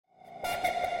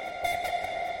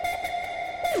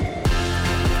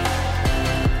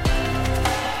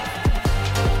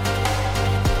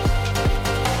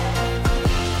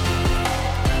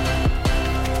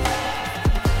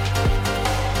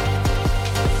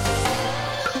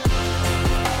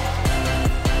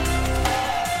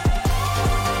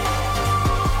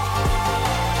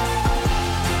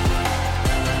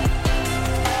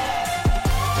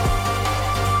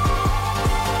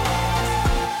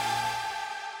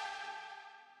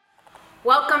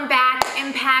Welcome back,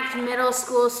 Impact Middle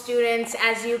School students.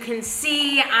 As you can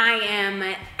see, I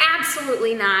am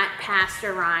absolutely not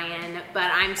Pastor Ryan, but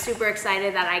I'm super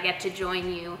excited that I get to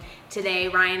join you today.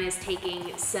 Ryan is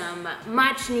taking some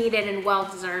much needed and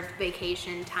well-deserved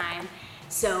vacation time,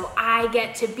 so I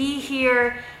get to be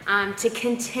here to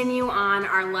continue on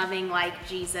our Loving Like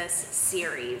Jesus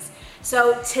series.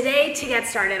 So today, to get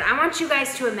started, I want you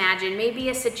guys to imagine maybe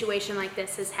a situation like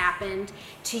this has happened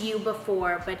to you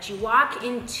before, but you walk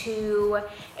into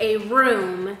a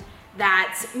room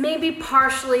that's maybe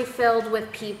partially filled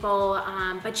with people,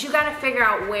 but you got to figure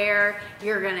out where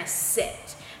you're gonna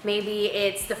sit. Maybe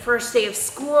it's the first day of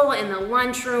school in the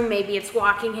lunchroom, maybe it's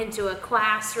walking into a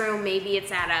classroom, maybe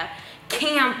it's at a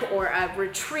camp or a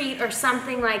retreat or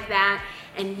something like that,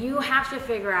 and you have to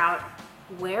figure out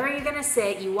where are you gonna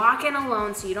sit. You walk in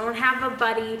alone, so you don't have a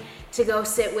buddy to go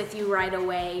sit with you right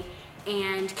away.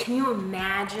 And can you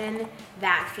imagine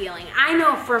that feeling? I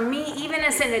know for me, even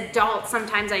as an adult,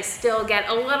 sometimes I still get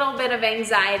a little bit of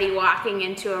anxiety walking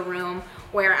into a room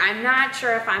where I'm not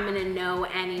sure if I'm gonna know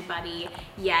anybody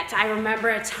yet. I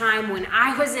remember a time when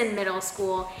I was in middle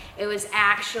school. It was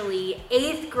actually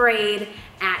 8th grade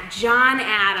at John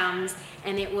Adams,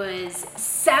 and it was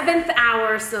 7th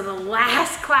hour, so the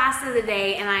last class of the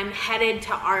day, and I'm headed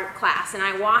to art class. And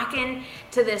I walk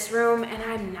into this room and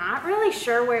I'm not really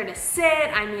sure where to sit.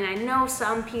 I mean, I know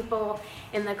some people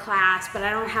in the class, but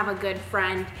I don't have a good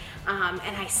friend.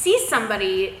 And I see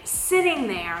somebody sitting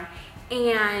there,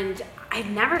 and I've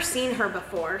never seen her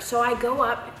before. So I go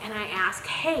up and I ask,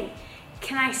 hey,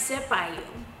 can I sit by you?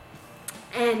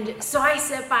 And so I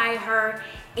sit by her,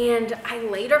 and I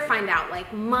later find out,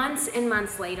 like months and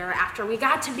months later, after we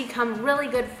got to become really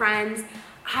good friends,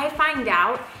 I find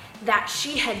out that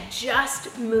she had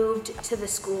just moved to the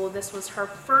school. This was her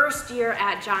first year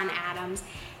at John Adams.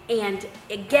 And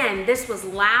again, this was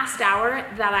last hour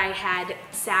that I had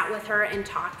sat with her and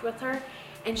talked with her.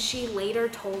 And she later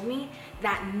told me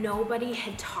that nobody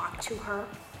had talked to her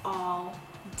all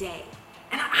day.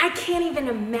 And I can't even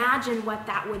imagine what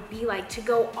that would be like, to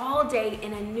go all day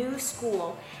in a new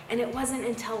school, and it wasn't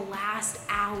until last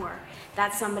hour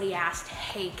that somebody asked,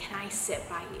 hey, can I sit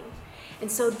by you? And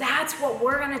so that's what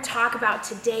we're gonna talk about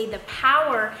today, the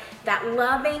power that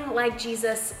loving like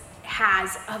Jesus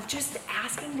has of just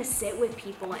asking to sit with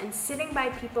people and sitting by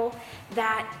people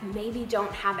that maybe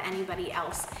don't have anybody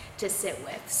else to sit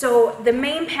with. So the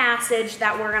main passage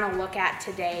that we're gonna look at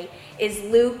today is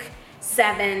Luke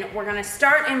 7. We're going to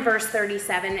start in verse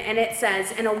 37, and it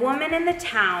says, and a woman in the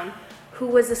town who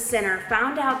was a sinner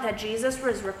found out that Jesus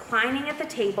was reclining at the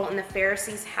table in the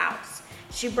Pharisee's house.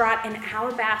 She brought an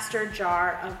alabaster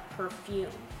jar of perfume.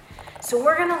 So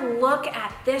we're going to look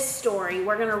at this story.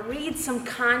 We're going to read some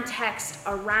context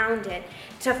around it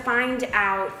to find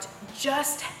out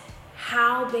just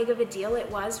how big of a deal it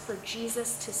was for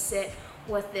Jesus to sit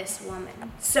with this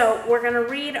woman. So we're going to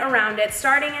read around it,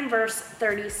 starting in verse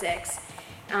 36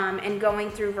 and going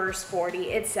through verse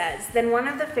 40. It says, then one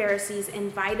of the Pharisees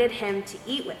invited him to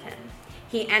eat with him.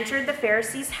 He entered the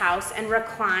Pharisee's house and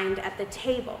reclined at the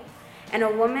table. And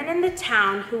a woman in the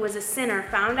town who was a sinner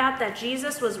found out that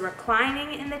Jesus was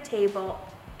reclining in the table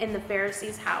in the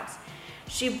Pharisee's house.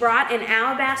 She brought an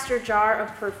alabaster jar of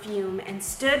perfume and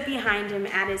stood behind him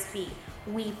at his feet,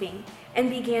 weeping, and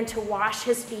began to wash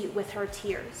his feet with her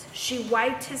tears. She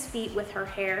wiped his feet with her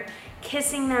hair,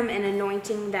 kissing them and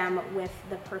anointing them with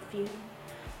the perfume.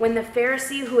 When the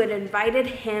Pharisee who had invited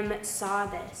him saw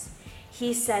this,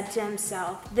 he said to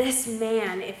himself, this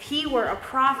man, if he were a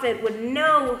prophet, would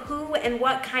know who and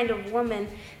what kind of woman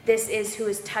this is who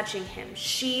is touching him.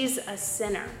 She's a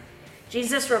sinner.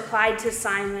 Jesus replied to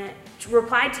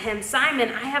him, Simon,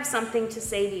 I have something to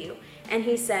say to you. And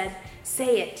he said,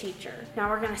 say it, teacher. Now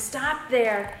we're going to stop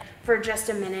there for just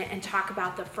a minute and talk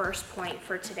about the first point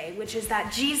for today, which is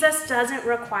that Jesus doesn't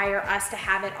require us to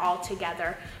have it all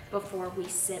together before we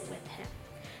sit with him.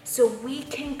 So we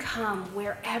can come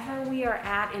wherever we are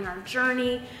at in our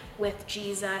journey with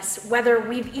Jesus, whether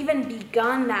we've even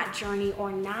begun that journey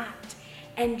or not.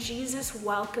 And Jesus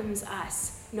welcomes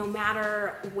us, no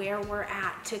matter where we're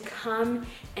at, to come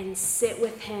and sit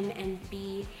with him and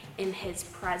be in his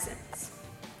presence.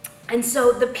 And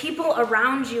so the people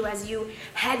around you as you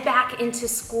head back into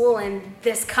school in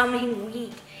this coming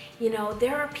week,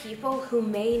 there are people who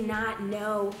may not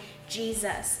know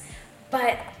Jesus,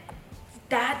 but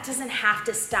that doesn't have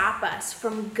to stop us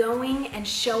from going and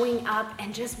showing up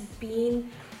and just being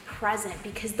present,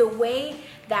 because the way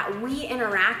that we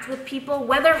interact with people,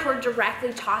 whether we're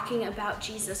directly talking about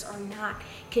Jesus or not,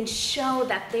 can show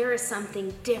that there is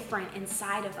something different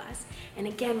inside of us. And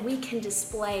again, we can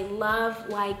display love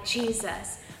like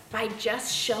Jesus by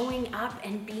just showing up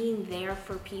and being there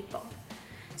for people.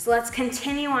 So let's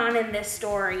continue on in this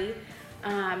story.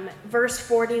 Verse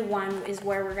 41 is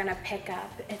where we're going to pick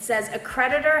up. It says, a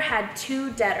creditor had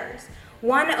 2 debtors.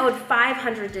 One owed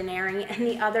 500 denarii and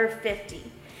the other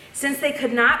 50. Since they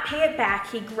could not pay it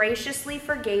back, he graciously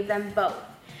forgave them both.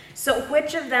 So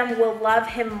which of them will love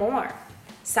him more?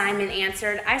 Simon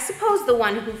answered, I suppose the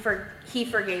one who he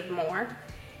forgave more.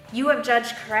 You have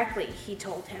judged correctly, he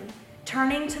told him.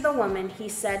 Turning to the woman, he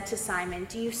said to Simon,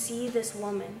 do you see this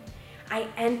woman? I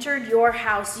entered your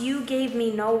house. You gave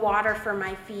me no water for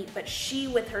my feet, but she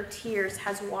with her tears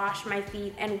has washed my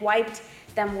feet and wiped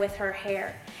them with her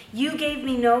hair. You gave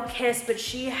me no kiss, but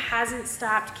she hasn't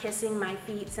stopped kissing my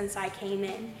feet since I came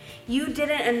in. You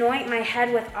didn't anoint my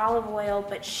head with olive oil,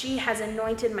 but she has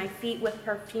anointed my feet with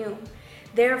perfume.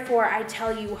 Therefore, I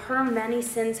tell you, her many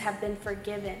sins have been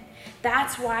forgiven.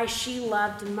 That's why she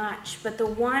loved much, but the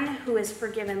one who is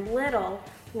forgiven little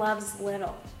loves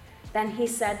little. Then he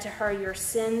said to her, your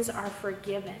sins are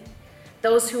forgiven.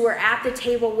 Those who were at the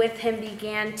table with him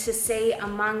began to say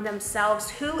among themselves,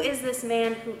 who is this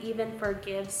man who even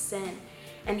forgives sin?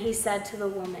 And he said to the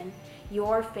woman,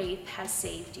 your faith has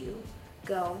saved you.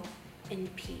 Go in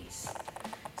peace.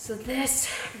 So this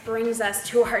brings us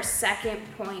to our second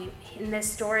point. In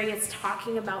this story, it's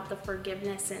talking about the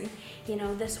forgiveness. And,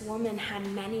 this woman had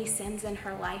many sins in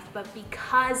her life, but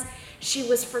because she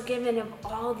was forgiven of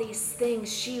all these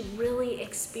things, she really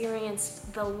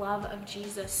experienced the love of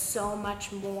Jesus so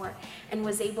much more and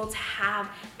was able to have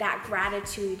that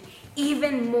gratitude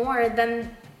even more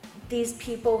than these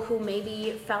people who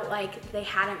maybe felt like they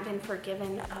hadn't been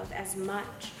forgiven of as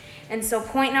much. And so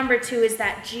point number 2 is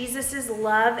that Jesus'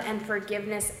 love and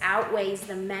forgiveness outweighs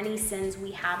the many sins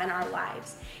we have in our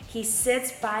lives. He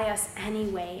sits by us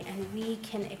anyway, and we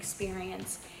can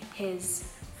experience his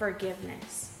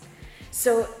forgiveness.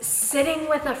 So sitting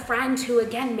with a friend who,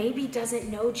 again, maybe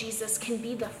doesn't know Jesus can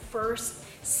be the first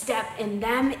step in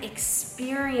them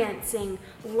experiencing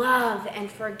love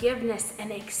and forgiveness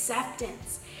and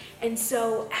acceptance. And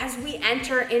so as we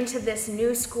enter into this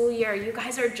new school year, you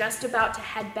guys are just about to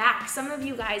head back. Some of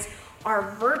you guys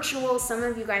are virtual, some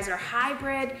of you guys are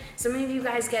hybrid, some of you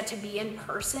guys get to be in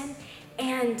person.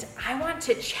 And I want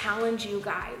to challenge you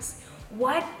guys.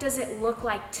 What does it look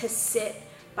like to sit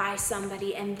by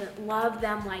somebody and love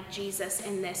them like Jesus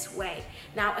in this way?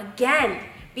 Now, again,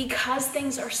 because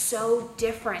things are so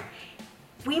different,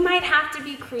 we might have to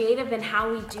be creative in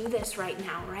how we do this right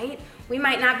now, right? We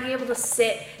might not be able to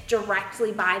sit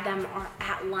directly by them or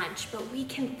at lunch, but we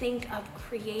can think of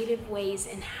creative ways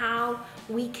in how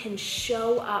we can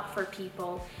show up for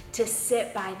people to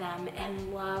sit by them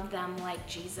and love them like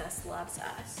Jesus loves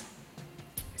us.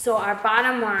 So our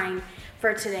bottom line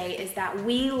for today is that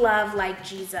we love like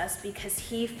Jesus because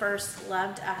he first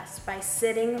loved us by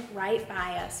sitting right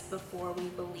by us before we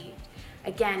believed.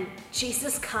 Again,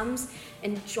 Jesus comes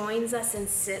and joins us and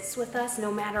sits with us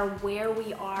no matter where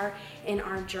we are in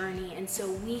our journey. And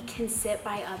so we can sit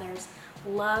by others,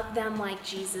 love them like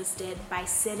Jesus did by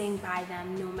sitting by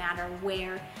them no matter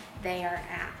where they are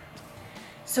at.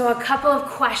 So a couple of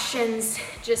questions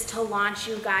just to launch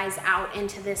you guys out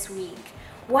into this week.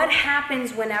 What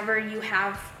happens whenever you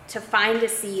have to find a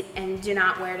seat and do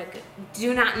not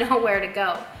know where to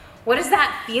go? What does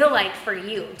that feel like for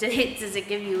you? Does it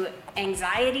give you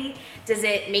anxiety? Does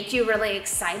it make you really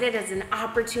excited as an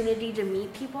opportunity to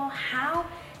meet people? How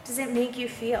does it make you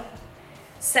feel?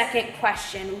 Second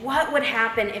question, what would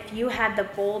happen if you had the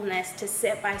boldness to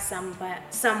sit by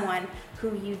someone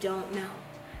who you don't know?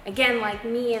 Again, like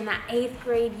me in that 8th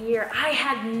grade year, I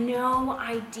had no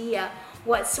idea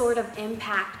what sort of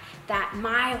impact that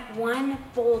my one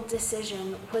bold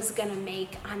decision was gonna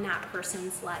make on that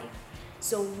person's life.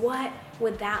 So what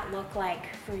would that look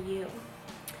like for you?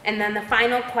 And then the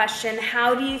final question,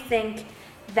 how do you think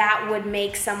that would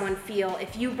make someone feel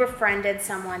if you befriended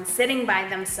someone sitting by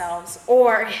themselves,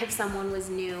 or if someone was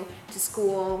new to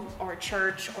school or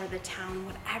church or the town,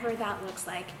 whatever that looks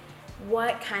like,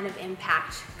 what kind of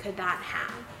impact could that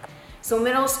have? So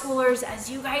middle schoolers, as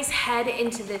you guys head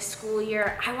into this school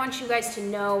year, I want you guys to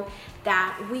know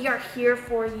that we are here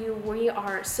for you. We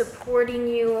are supporting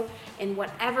you in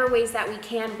whatever ways that we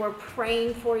can. We're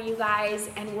praying for you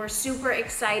guys, and we're super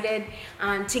excited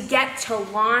to get to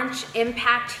launch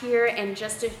Impact here in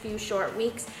just a few short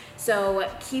weeks. So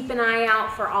keep an eye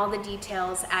out for all the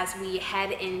details as we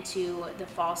head into the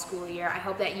fall school year. I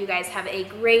hope that you guys have a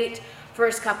great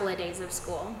first couple of days of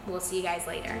school. We'll see you guys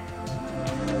later.